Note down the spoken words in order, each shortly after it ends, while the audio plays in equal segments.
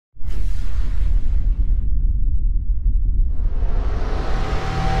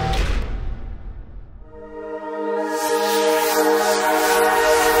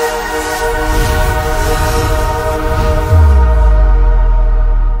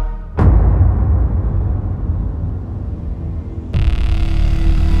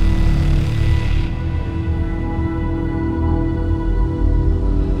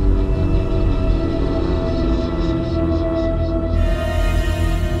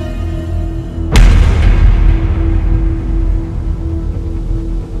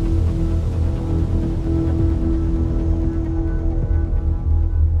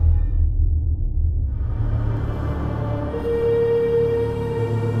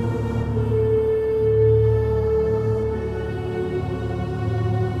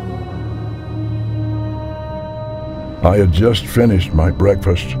I had just finished my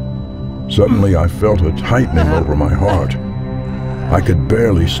breakfast. Suddenly I felt a tightening over my heart. I could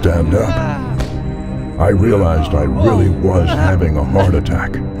barely stand up. I realized I really was having a heart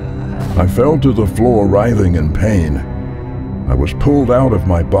attack. I fell to the floor writhing in pain. I was pulled out of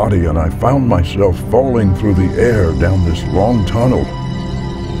my body and I found myself falling through the air down this long tunnel.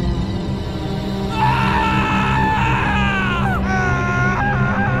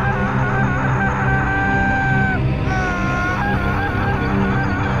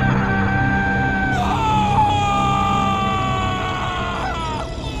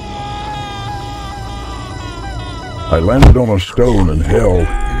 I landed on a stone in hell.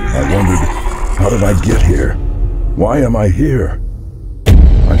 I wondered, how did I get here? Why am I here?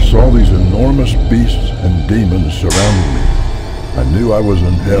 I saw these enormous beasts and demons surrounding me. I knew I was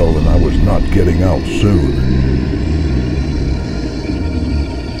in hell and I was not getting out soon.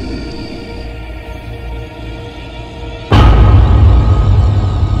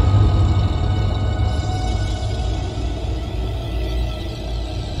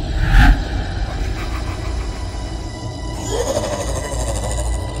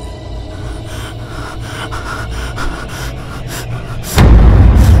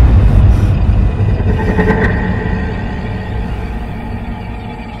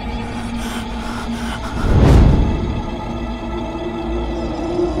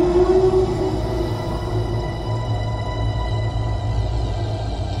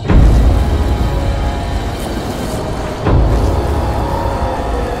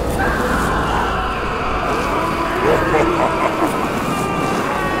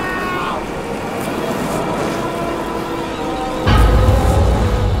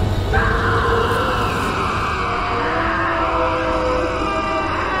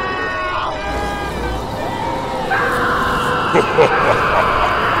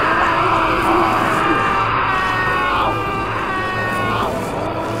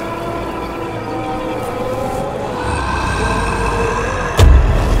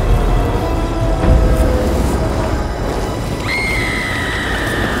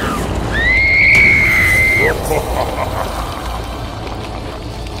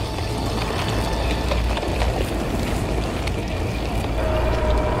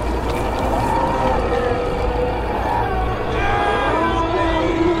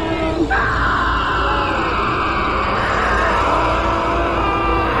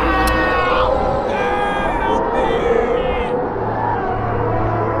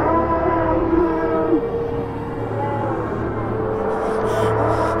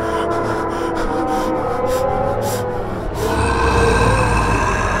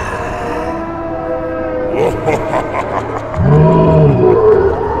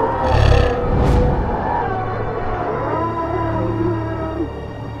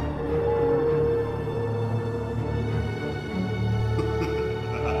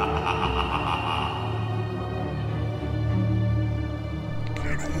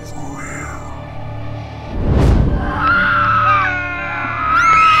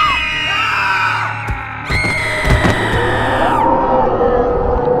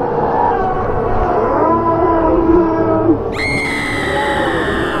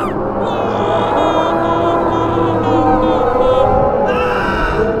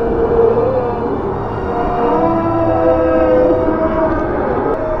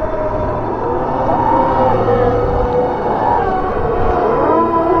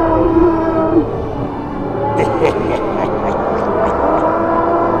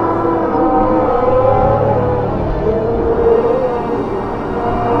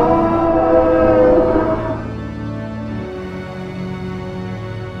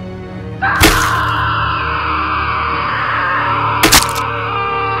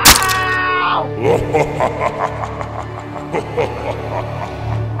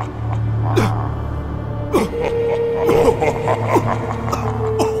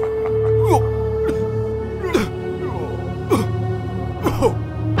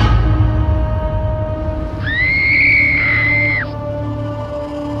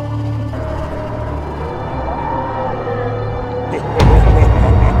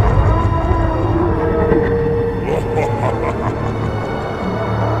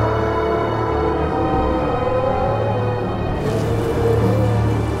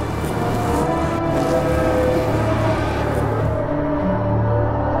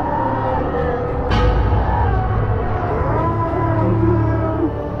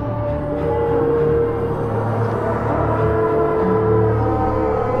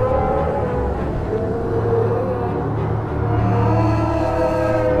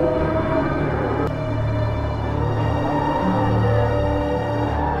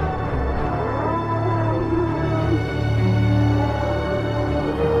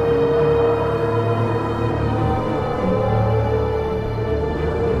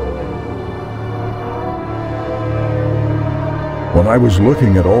 When I was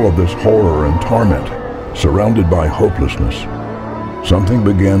looking at all of this horror and torment, surrounded by hopelessness, something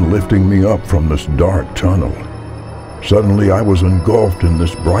began lifting me up from this dark tunnel. Suddenly I was engulfed in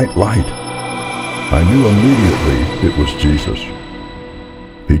this bright light. I knew immediately it was Jesus.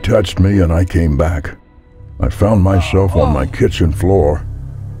 He touched me and I came back. I found myself on my kitchen floor.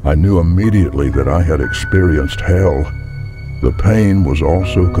 I knew immediately that I had experienced hell. The pain was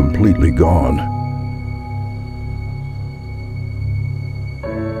also completely gone.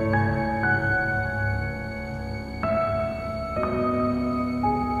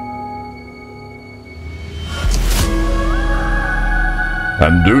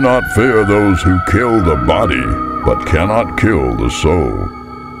 And do not fear those who kill the body, but cannot kill the soul.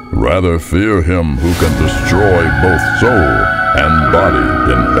 Rather fear him who can destroy both soul and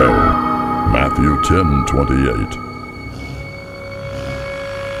body in hell. Matthew 10:28.